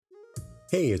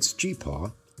Hey, it's G-Paw.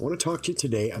 I want to talk to you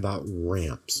today about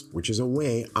ramps, which is a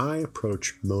way I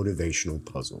approach motivational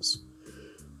puzzles.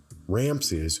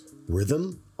 Ramps is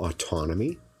rhythm,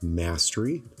 autonomy,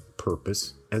 mastery,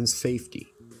 purpose, and safety.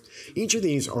 Each of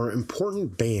these are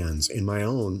important bands in my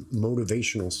own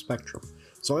motivational spectrum,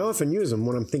 so I often use them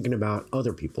when I'm thinking about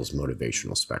other people's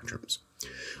motivational spectrums.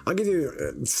 I'll give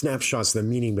you snapshots of the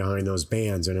meaning behind those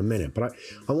bands in a minute, but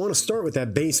I want to start with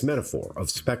that base metaphor of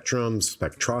spectrum,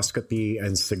 spectroscopy,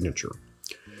 and signature.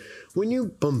 When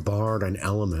you bombard an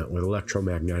element with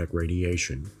electromagnetic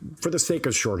radiation, for the sake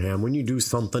of shorthand, when you do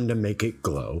something to make it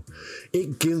glow,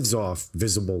 it gives off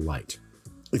visible light.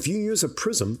 If you use a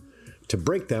prism to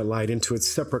break that light into its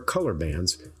separate color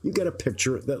bands, you get a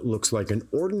picture that looks like an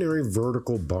ordinary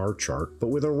vertical bar chart, but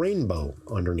with a rainbow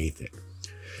underneath it.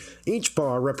 Each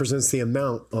bar represents the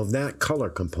amount of that color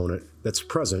component that's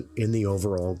present in the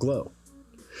overall glow.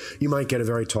 You might get a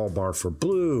very tall bar for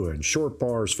blue and short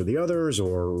bars for the others,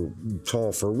 or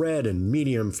tall for red and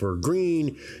medium for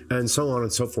green, and so on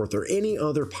and so forth, or any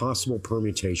other possible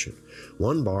permutation.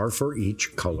 One bar for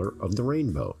each color of the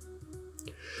rainbow.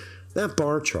 That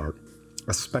bar chart,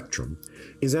 a spectrum,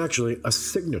 is actually a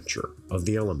signature of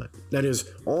the element. That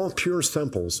is, all pure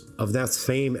samples of that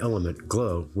same element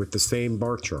glow with the same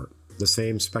bar chart, the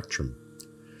same spectrum.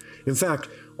 In fact,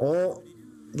 all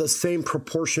the same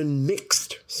proportion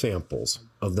mixed samples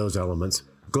of those elements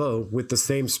glow with the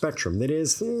same spectrum that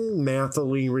is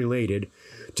mathily related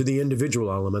to the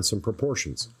individual elements and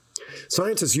proportions.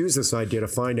 Scientists use this idea to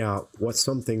find out what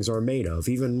some things are made of,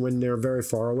 even when they're very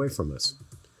far away from us.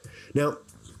 Now,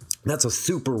 that's a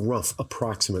super rough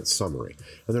approximate summary,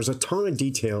 and there's a ton of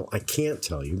detail I can't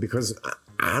tell you because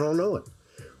I don't know it.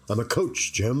 I'm a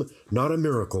coach, Jim, not a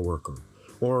miracle worker,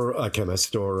 or a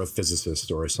chemist, or a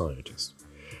physicist, or a scientist.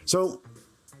 So,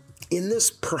 in this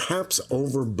perhaps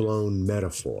overblown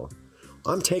metaphor,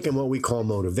 I'm taking what we call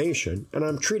motivation, and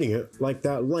I'm treating it like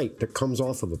that light that comes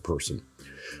off of a person,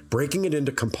 breaking it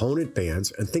into component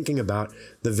bands and thinking about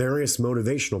the various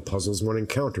motivational puzzles one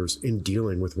encounters in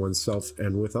dealing with oneself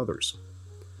and with others.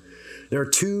 There are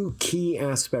two key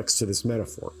aspects to this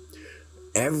metaphor.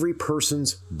 Every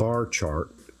person's bar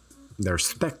chart, their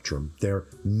spectrum, their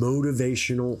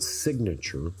motivational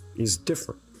signature is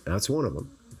different. That's one of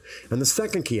them. And the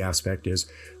second key aspect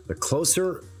is the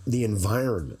closer the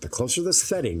environment, the closer the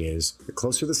setting is, the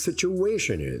closer the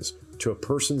situation is to a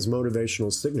person's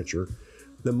motivational signature,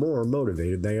 the more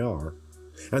motivated they are.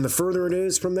 And the further it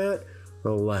is from that,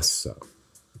 the less so.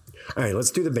 All right,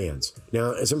 let's do the bands.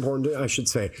 Now, it's important, I should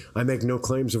say, I make no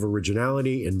claims of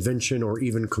originality, invention, or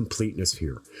even completeness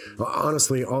here.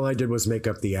 Honestly, all I did was make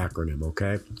up the acronym,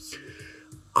 okay?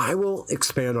 I will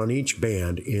expand on each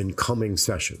band in coming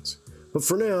sessions. But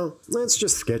for now, let's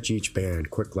just sketch each band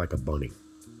quick like a bunny.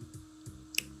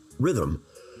 Rhythm.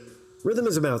 Rhythm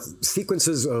is about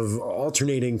sequences of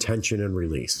alternating tension and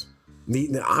release.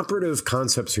 The operative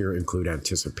concepts here include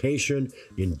anticipation,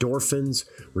 endorphins,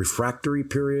 refractory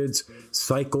periods,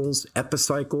 cycles,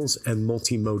 epicycles, and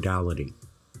multimodality.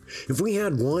 If we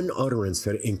had one utterance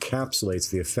that encapsulates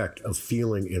the effect of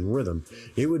feeling in rhythm,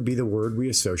 it would be the word we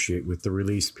associate with the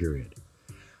release period.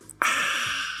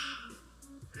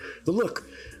 The look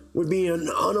would be an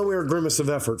unaware grimace of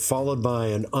effort followed by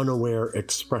an unaware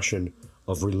expression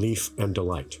of relief and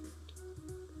delight.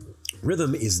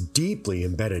 Rhythm is deeply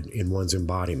embedded in one's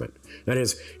embodiment. That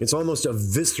is, it's almost a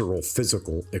visceral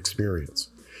physical experience.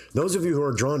 Those of you who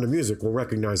are drawn to music will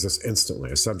recognize this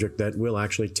instantly, a subject that we'll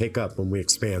actually take up when we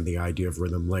expand the idea of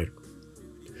rhythm later.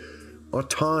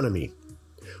 Autonomy.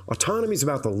 Autonomy is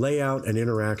about the layout and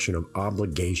interaction of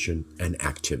obligation and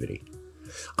activity.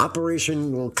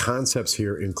 Operational concepts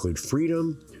here include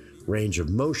freedom, range of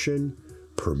motion,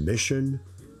 permission,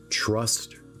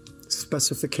 trust,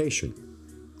 specification.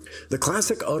 The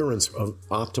classic utterance of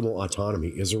optimal autonomy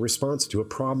is a response to a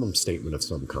problem statement of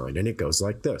some kind, and it goes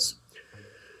like this.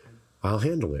 I'll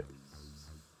handle it.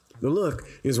 The look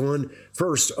is one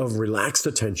first of relaxed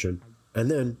attention, and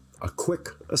then a quick,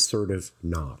 assertive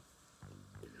nod.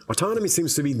 Autonomy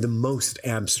seems to be the most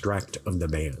abstract of the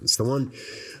bands, the one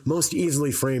most easily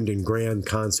framed in grand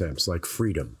concepts like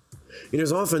freedom. It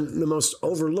is often the most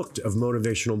overlooked of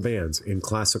motivational bands in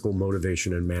classical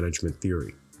motivation and management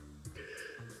theory.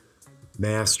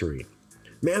 Mastery.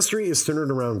 Mastery is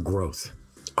centered around growth.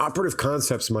 Operative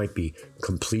concepts might be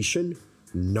completion,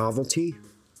 novelty,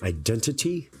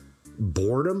 identity,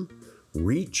 boredom,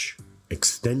 reach,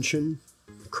 extension,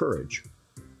 courage.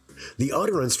 The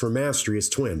utterance for mastery is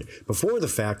twinned. Before the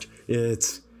fact,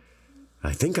 it's,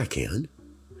 I think I can.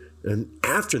 And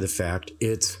after the fact,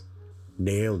 it's,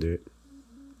 nailed it.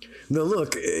 The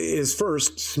look is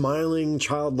first smiling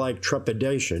childlike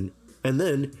trepidation and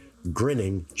then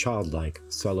grinning childlike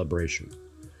celebration.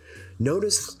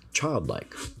 Notice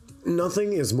childlike.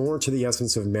 Nothing is more to the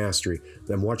essence of mastery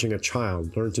than watching a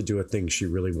child learn to do a thing she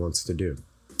really wants to do.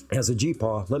 As a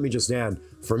GPAW, let me just add,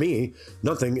 for me,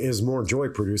 nothing is more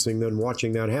joy-producing than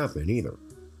watching that happen either.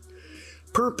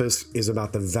 Purpose is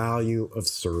about the value of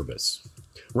service.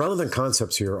 Relevant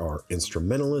concepts here are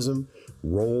instrumentalism,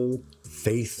 role,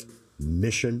 faith,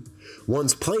 mission,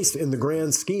 one's place in the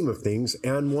grand scheme of things,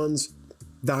 and one's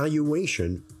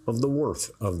valuation of the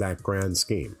worth of that grand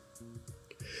scheme.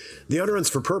 The utterance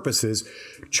for purpose is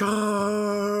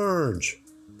charge.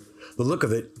 The look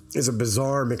of it is a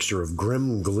bizarre mixture of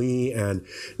grim glee and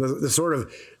the sort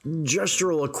of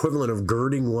gestural equivalent of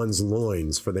girding one's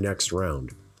loins for the next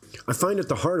round. I find it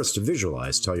the hardest to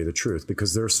visualize, tell you the truth,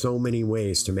 because there are so many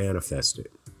ways to manifest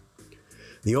it.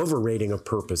 The overrating of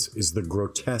purpose is the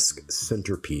grotesque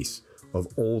centerpiece of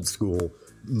old school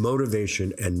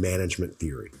motivation and management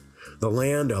theory. The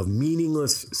land of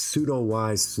meaningless,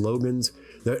 pseudo-wise slogans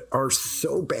that are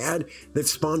so bad they've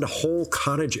spawned a whole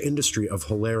cottage industry of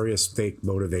hilarious fake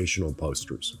motivational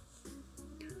posters.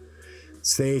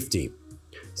 Safety.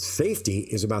 Safety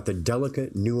is about the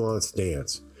delicate, nuanced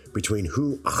dance between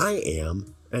who I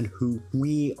am and who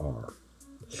we are.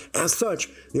 As such,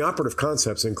 the operative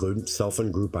concepts include self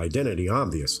and group identity,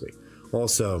 obviously.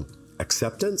 Also,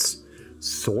 acceptance,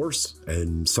 source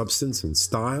and substance and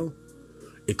style,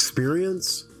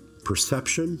 experience,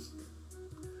 perception.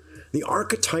 The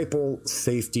archetypal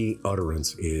safety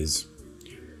utterance is,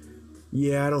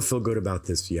 I don't feel good about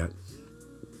this yet.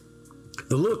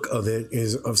 The look of it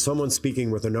is of someone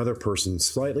speaking with another person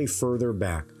slightly further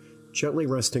back, gently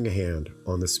resting a hand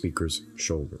on the speaker's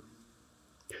shoulder.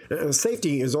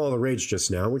 Safety is all the rage just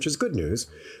now, which is good news,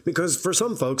 because for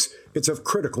some folks, it's of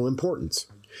critical importance.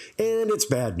 And it's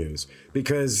bad news,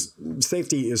 because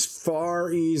safety is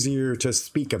far easier to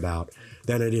speak about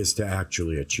than it is to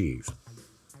actually achieve.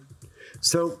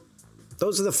 So,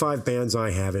 those are the 5 bands I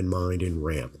have in mind in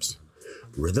ramps: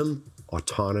 rhythm,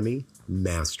 autonomy,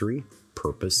 mastery,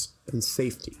 purpose, and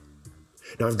safety.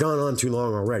 Now, I've gone on too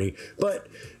long already,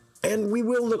 and we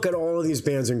will look at all of these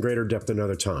bands in greater depth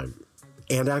another time,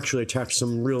 and actually attach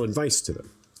some real advice to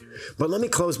them. But let me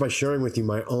close by sharing with you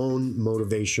my own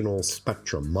motivational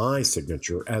spectrum, my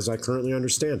signature, as I currently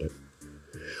understand it.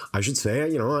 I should say,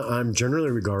 I'm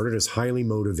generally regarded as highly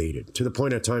motivated, to the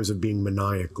point at times of being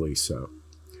maniacally so.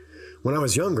 When I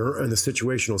was younger and the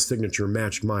situational signature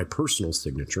matched my personal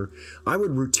signature, I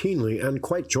would routinely and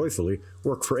quite joyfully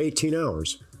work for 18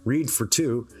 hours, read for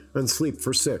 2, and sleep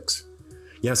for 6.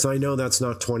 Yes, I know that's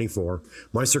not 24.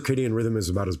 My circadian rhythm is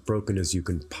about as broken as you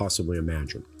can possibly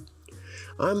imagine.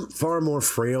 I'm far more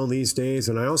frail these days,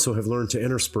 and I also have learned to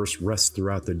intersperse rest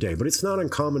throughout the day, but it's not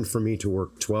uncommon for me to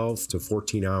work 12 to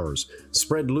 14 hours,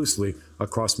 spread loosely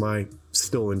across my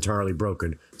still entirely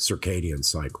broken circadian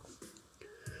cycle.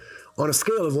 On a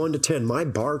scale of 1 to 10, my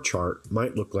bar chart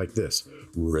might look like this: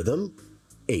 rhythm,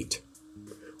 8,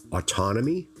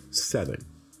 autonomy, 7,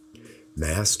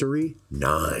 mastery,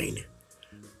 9,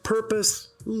 purpose,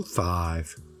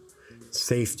 5,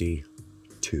 safety,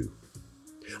 2.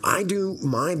 I do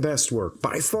my best work,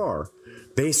 by far,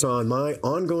 based on my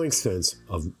ongoing sense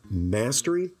of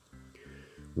mastery,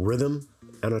 rhythm,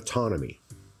 and autonomy.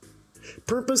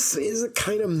 Purpose is a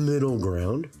kind of middle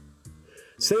ground.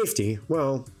 Safety,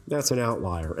 well, that's an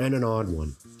outlier, and an odd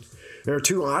one. There are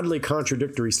 2 oddly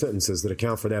contradictory sentences that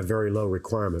account for that very low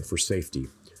requirement for safety.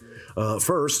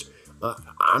 First,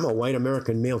 I'm a white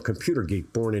American male computer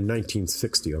geek born in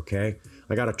 1960, okay?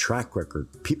 I got a track record.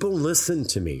 People listen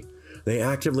to me. They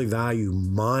actively value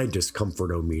my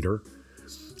discomfortometer.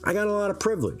 I got a lot of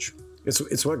privilege.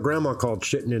 It's what Grandma called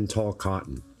shitting in tall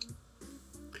cotton.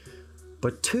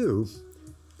 But 2,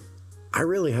 I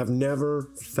really have never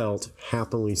felt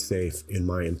happily safe in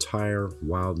my entire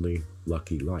wildly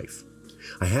lucky life.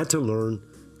 I had to learn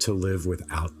to live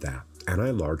without that, and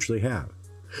I largely have.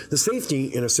 The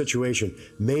safety in a situation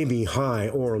may be high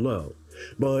or low,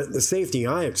 but the safety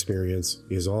I experience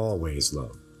is always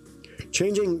low.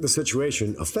 Changing the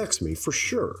situation affects me for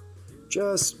sure,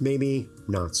 just maybe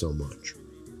not so much.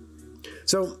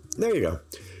 So there you go.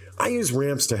 I use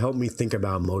ramps to help me think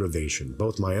about motivation,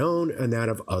 both my own and that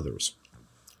of others.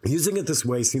 Using it this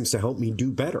way seems to help me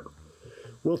do better.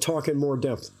 We'll talk in more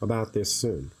depth about this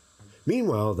soon.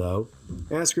 Meanwhile, though,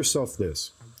 ask yourself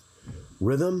this: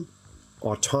 rhythm,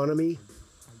 autonomy,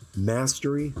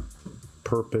 mastery,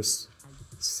 purpose,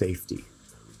 safety.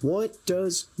 What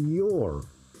does your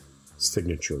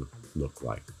signature look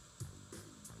like?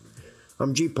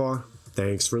 I'm GPAW.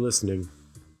 Thanks for listening.